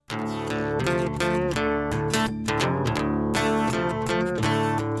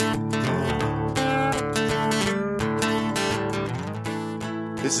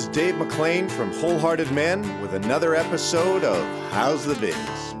Dave McLean from Wholehearted Men with another episode of How's the Biz?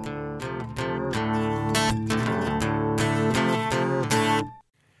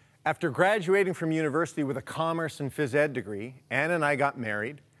 After graduating from university with a commerce and phys ed degree, Ann and I got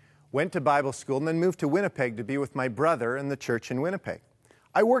married, went to Bible school, and then moved to Winnipeg to be with my brother in the church in Winnipeg.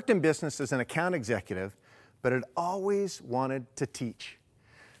 I worked in business as an account executive, but had always wanted to teach.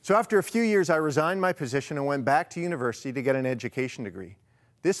 So after a few years, I resigned my position and went back to university to get an education degree.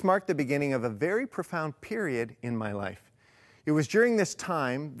 This marked the beginning of a very profound period in my life. It was during this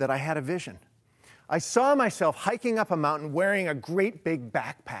time that I had a vision. I saw myself hiking up a mountain wearing a great big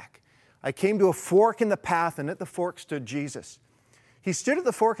backpack. I came to a fork in the path, and at the fork stood Jesus. He stood at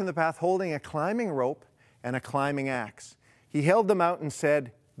the fork in the path holding a climbing rope and a climbing axe. He held them out and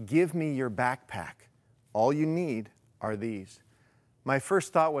said, "Give me your backpack. All you need are these." My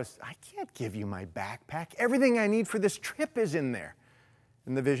first thought was, I can't give you my backpack. Everything I need for this trip is in there.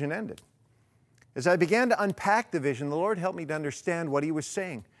 And the vision ended. As I began to unpack the vision, the Lord helped me to understand what He was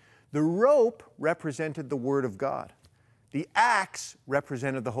saying. The rope represented the Word of God. The axe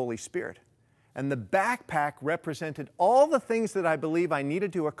represented the Holy Spirit. And the backpack represented all the things that I believe I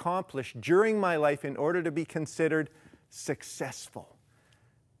needed to accomplish during my life in order to be considered successful.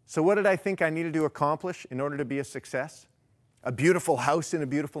 So what did I think I needed to accomplish in order to be a success? A beautiful house in a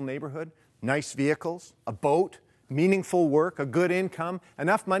beautiful neighborhood, nice vehicles, a boat, meaningful work, a good income,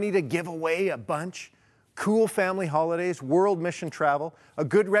 enough money to give away a bunch, cool family holidays, world mission travel, a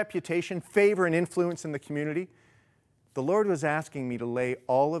good reputation, favor and influence in the community. The Lord was asking me to lay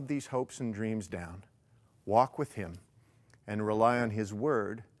all of these hopes and dreams down, walk with Him, and rely on His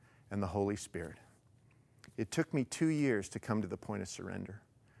Word and the Holy Spirit. It took me 2 years to come to the point of surrender.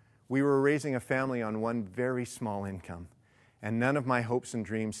 We were raising a family on one very small income, and none of my hopes and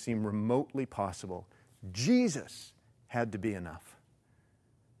dreams seemed remotely possible. Jesus had to be enough.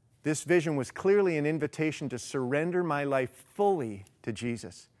 This vision was clearly an invitation to surrender my life fully to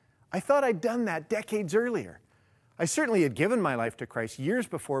Jesus. I thought I'd done that decades earlier. I certainly had given my life to Christ years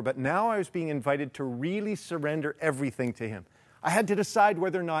before, but now I was being invited to really surrender everything to Him. I had to decide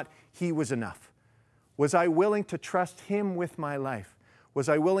whether or not He was enough. Was I willing to trust Him with my life? Was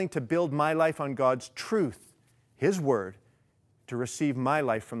I willing to build my life on God's truth, His Word, to receive my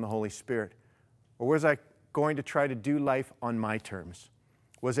life from the Holy Spirit? Or was I going to try to do life on my terms?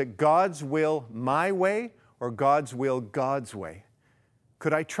 Was it God's will my way or God's will God's way?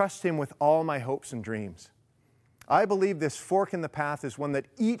 Could I trust Him with all my hopes and dreams? I believe this fork in the path is one that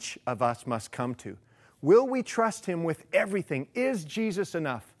each of us must come to. Will we trust Him with everything? Is Jesus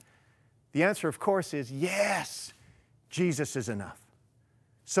enough? The answer, of course, is yes, Jesus is enough.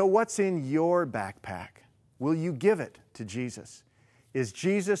 So what's in your backpack? Will you give it to Jesus? Is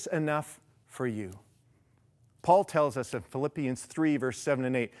Jesus enough for you? Paul tells us in Philippians 3, verse 7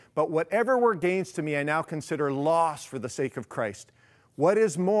 and 8, "But whatever were gains to me, I now consider loss for the sake of Christ. What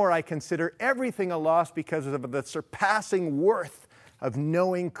is more, I consider everything a loss because of the surpassing worth of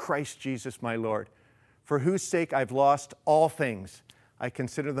knowing Christ Jesus my Lord, for whose sake I've lost all things. I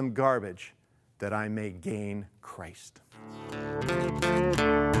consider them garbage, that I may gain Christ."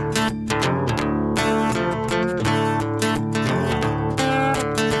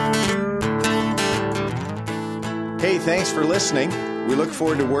 Hey, thanks for listening. We look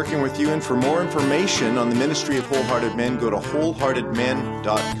forward to working with you, and for more information on the ministry of Wholehearted Men, go to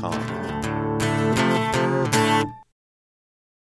wholeheartedmen.com.